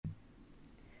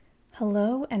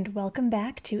Hello and welcome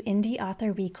back to Indie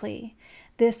Author Weekly.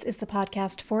 This is the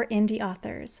podcast for indie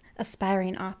authors,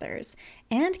 aspiring authors,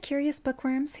 and curious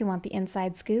bookworms who want the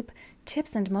inside scoop,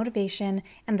 tips and motivation,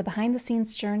 and the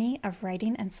behind-the-scenes journey of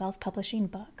writing and self-publishing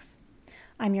books.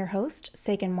 I'm your host,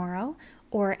 Sagan Morrow,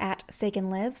 or at Sagan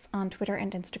Lives on Twitter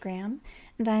and Instagram,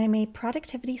 and I am a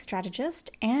productivity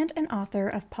strategist and an author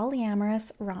of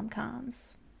polyamorous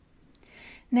rom-coms.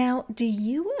 Now, do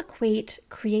you equate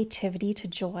creativity to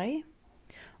joy?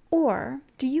 Or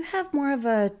do you have more of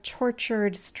a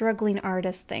tortured, struggling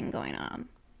artist thing going on?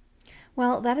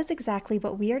 Well, that is exactly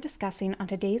what we are discussing on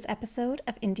today's episode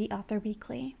of Indie Author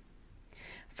Weekly.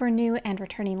 For new and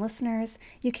returning listeners,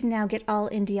 you can now get all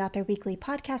Indie Author Weekly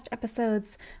podcast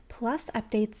episodes, plus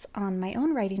updates on my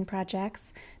own writing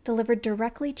projects, delivered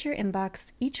directly to your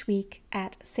inbox each week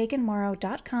at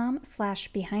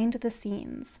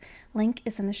saganmorrow.com/behind-the-scenes. Link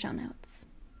is in the show notes.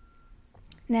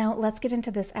 Now, let's get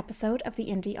into this episode of the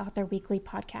Indie Author Weekly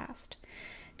podcast.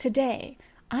 Today,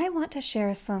 I want to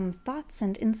share some thoughts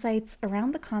and insights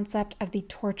around the concept of the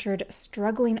tortured,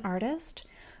 struggling artist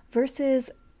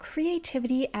versus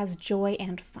creativity as joy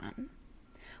and fun.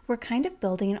 We're kind of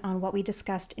building on what we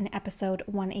discussed in episode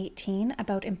 118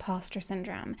 about imposter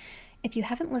syndrome. If you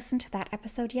haven't listened to that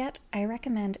episode yet, I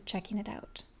recommend checking it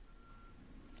out.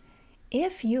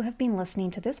 If you have been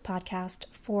listening to this podcast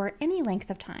for any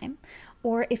length of time,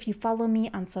 or if you follow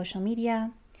me on social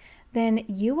media, then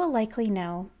you will likely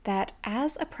know that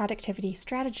as a productivity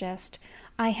strategist,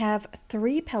 I have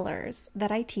 3 pillars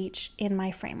that I teach in my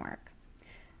framework.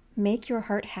 Make your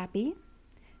heart happy,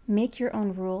 make your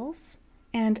own rules,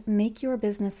 and make your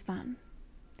business fun.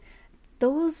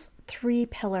 Those 3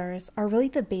 pillars are really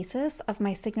the basis of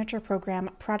my signature program,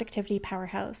 Productivity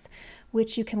Powerhouse,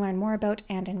 which you can learn more about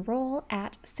and enroll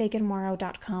at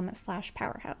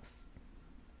saganmorrow.com/powerhouse.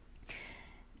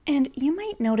 And you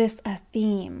might notice a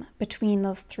theme between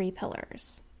those 3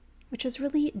 pillars, which is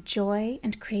really joy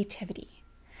and creativity.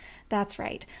 That's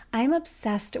right, I'm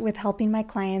obsessed with helping my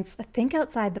clients think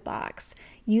outside the box,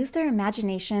 use their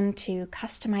imagination to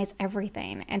customize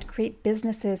everything and create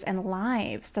businesses and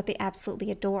lives that they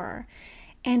absolutely adore,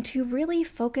 and to really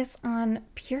focus on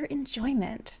pure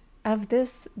enjoyment of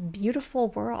this beautiful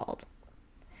world.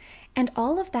 And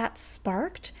all of that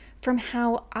sparked from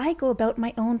how I go about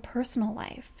my own personal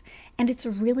life, and it's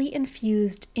really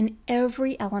infused in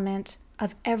every element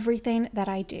of everything that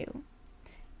I do,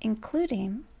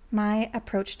 including my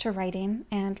approach to writing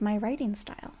and my writing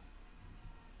style.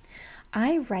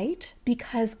 I write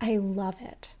because I love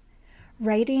it.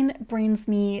 Writing brings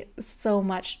me so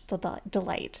much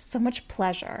delight, so much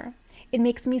pleasure. It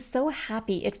makes me so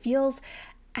happy. It feels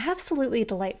absolutely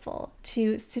delightful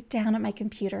to sit down at my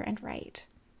computer and write.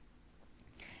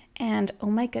 And oh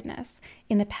my goodness,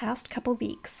 in the past couple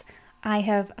weeks, I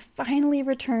have finally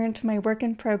returned to my work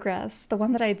in progress, the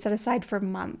one that I had set aside for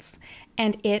months,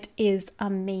 and it is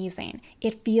amazing.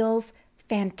 It feels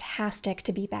fantastic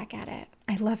to be back at it.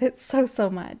 I love it so, so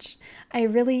much. I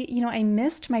really, I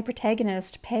missed my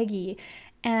protagonist, Peggy,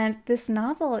 and this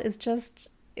novel is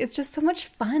it's just so much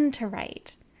fun to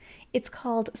write. It's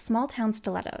called Small Town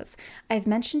Stilettos. I've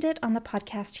mentioned it on the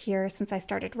podcast here since I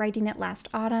started writing it last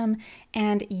autumn,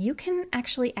 and you can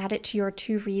actually add it to your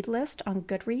to-read list on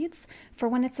Goodreads for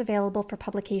when it's available for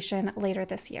publication later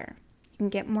this year. You can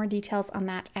get more details on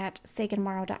that at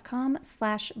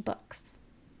saganmorrow.com/books.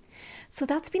 So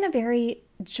that's been a very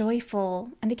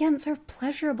joyful and again, sort of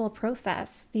pleasurable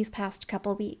process these past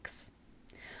couple weeks.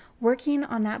 Working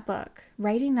on that book,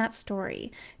 writing that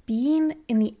story, being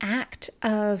in the act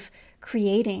of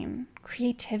creating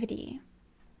creativity,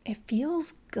 it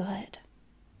feels good.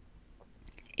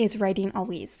 Is writing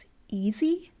always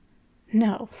easy?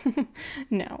 No,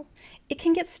 no. It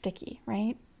can get sticky,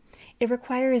 right? It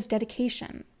requires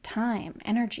dedication, time,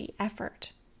 energy,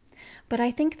 effort. But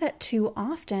I think that too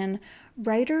often,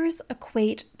 writers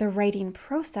equate the writing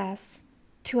process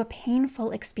to a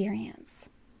painful experience.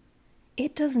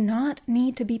 It does not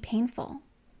need to be painful.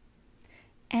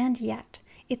 And yet,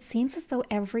 it seems as though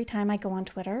every time I go on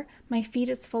Twitter, my feed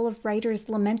is full of writers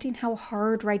lamenting how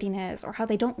hard writing is, or how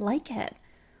they don't like it,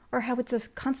 or how it's a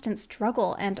constant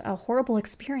struggle and a horrible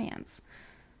experience.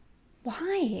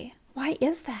 Why? Why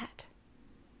is that?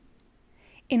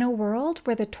 In a world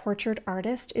where the tortured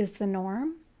artist is the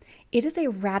norm, it is a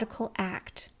radical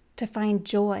act to find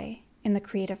joy in the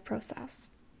creative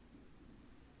process.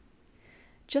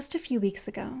 Just a few weeks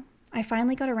ago, I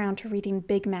finally got around to reading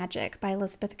Big Magic by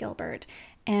Elizabeth Gilbert,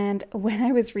 and when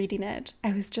I was reading it,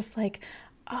 I was just like,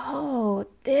 oh,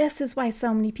 this is why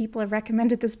so many people have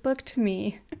recommended this book to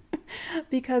me.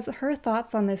 Because her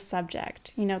thoughts on this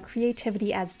subject,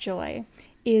 creativity as joy,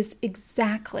 is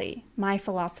exactly my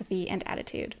philosophy and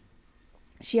attitude.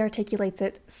 She articulates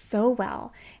it so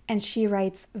well, and she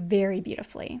writes very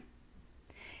beautifully.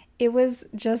 It was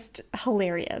just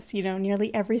hilarious.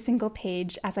 Nearly every single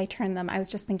page as I turned them, I was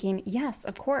just thinking, yes,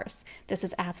 of course, this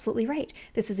is absolutely right.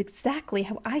 This is exactly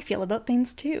how I feel about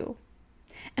things too.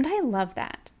 And I love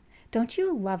that. Don't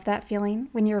you love that feeling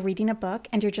when you're reading a book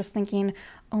and you're just thinking,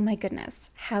 oh my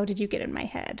goodness, how did you get in my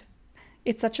head?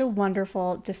 It's such a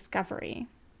wonderful discovery.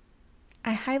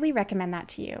 I highly recommend that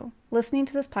to you, listening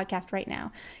to this podcast right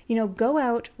now. Go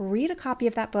out, read a copy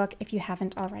of that book if you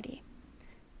haven't already.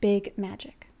 Big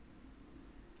magic.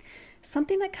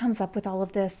 Something that comes up with all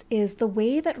of this is the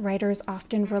way that writers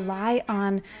often rely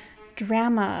on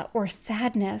drama or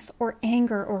sadness or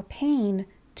anger or pain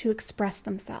to express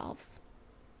themselves.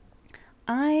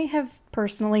 I have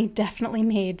personally definitely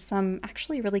made some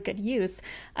actually really good use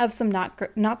of some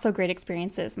not so great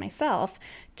experiences myself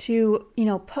to,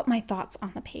 put my thoughts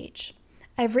on the page.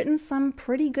 I've written some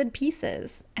pretty good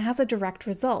pieces as a direct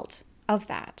result of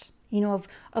that,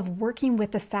 of working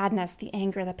with the sadness, the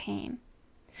anger, the pain.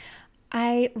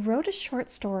 I wrote a short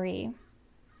story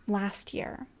last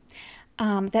year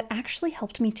that actually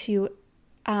helped me to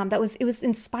it was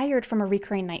inspired from a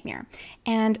recurring nightmare.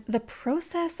 And the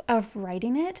process of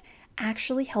writing it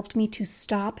actually helped me to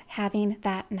stop having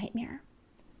that nightmare.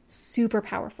 Super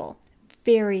powerful,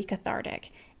 very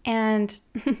cathartic. And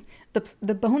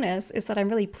the bonus is that I'm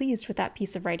really pleased with that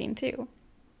piece of writing too.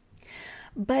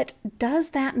 But does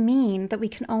that mean that we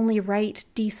can only write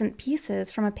decent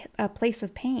pieces from a place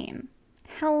of pain?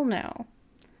 Hell no.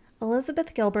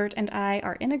 Elizabeth Gilbert and I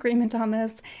are in agreement on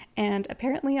this, and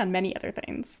apparently on many other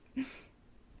things.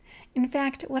 In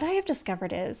fact, what I have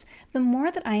discovered is, the more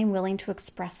that I am willing to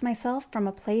express myself from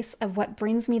a place of what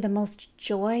brings me the most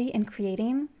joy in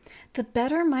creating, the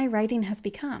better my writing has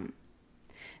become.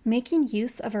 Making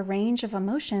use of a range of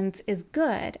emotions is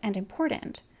good and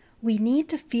important. We need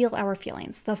to feel our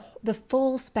feelings, the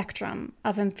full spectrum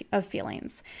of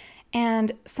feelings.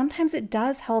 And sometimes it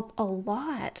does help a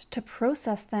lot to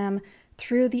process them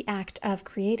through the act of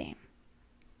creating.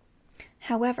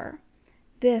 However,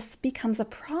 this becomes a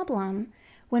problem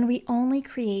when we only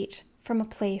create from a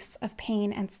place of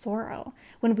pain and sorrow,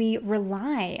 when we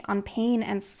rely on pain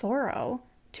and sorrow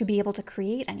to be able to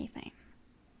create anything.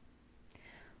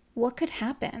 What could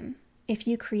happen if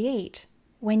you create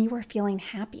when you are feeling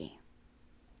happy?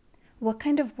 What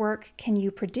kind of work can you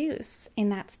produce in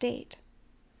that state?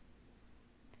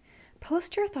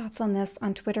 Post your thoughts on this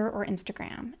on Twitter or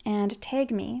Instagram and tag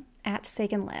me at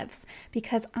Sagan Lives,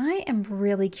 because I am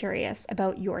really curious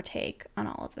about your take on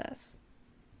all of this.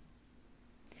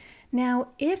 Now,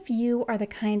 if you are the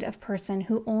kind of person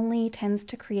who only tends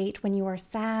to create when you are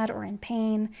sad or in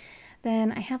pain,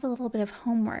 then I have a little bit of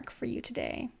homework for you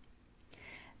today.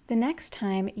 The next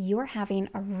time you're having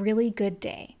a really good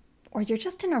day, or you're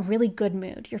just in a really good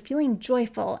mood, you're feeling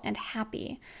joyful and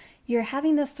happy, you're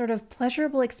having this sort of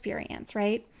pleasurable experience,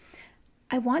 right?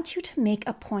 I want you to make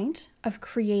a point of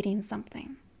creating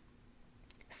something.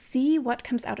 See what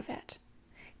comes out of it.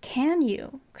 Can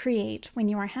you create when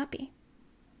you are happy?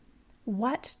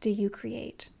 What do you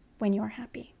create when you are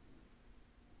happy?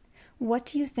 What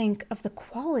do you think of the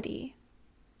quality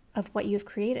of what you've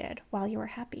created while you are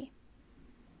happy?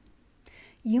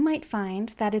 You might find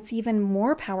that it's even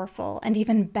more powerful and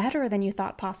even better than you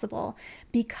thought possible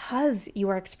because you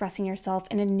are expressing yourself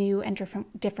in a new and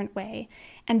different way,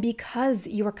 and because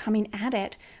you are coming at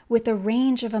it with a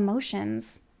range of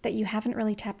emotions that you haven't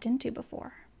really tapped into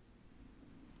before.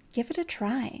 Give it a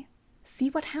try.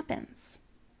 See what happens.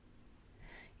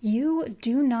 You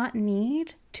do not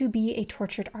need to be a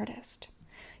tortured artist.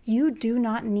 You do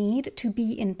not need to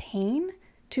be in pain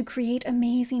to create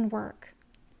amazing work.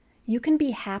 You can be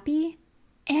happy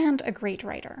and a great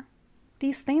writer.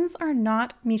 These things are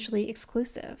not mutually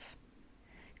exclusive.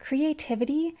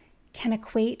 Creativity can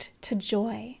equate to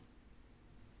joy.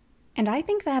 And I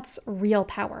think that's real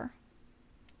power.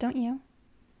 Don't you?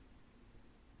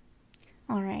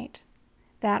 All right.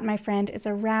 That, my friend, is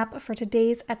a wrap for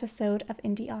today's episode of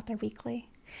Indie Author Weekly.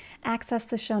 Access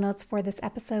the show notes for this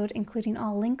episode, including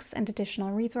all links and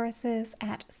additional resources,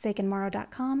 at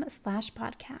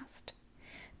saganmorrow.com/podcast.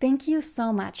 Thank you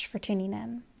so much for tuning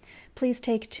in. Please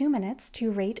take 2 minutes to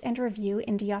rate and review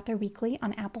Indie Author Weekly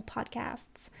on Apple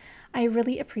Podcasts. I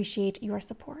really appreciate your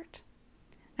support.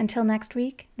 Until next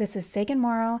week, this is Sagan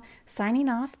Morrow signing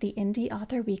off the Indie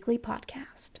Author Weekly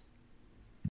podcast.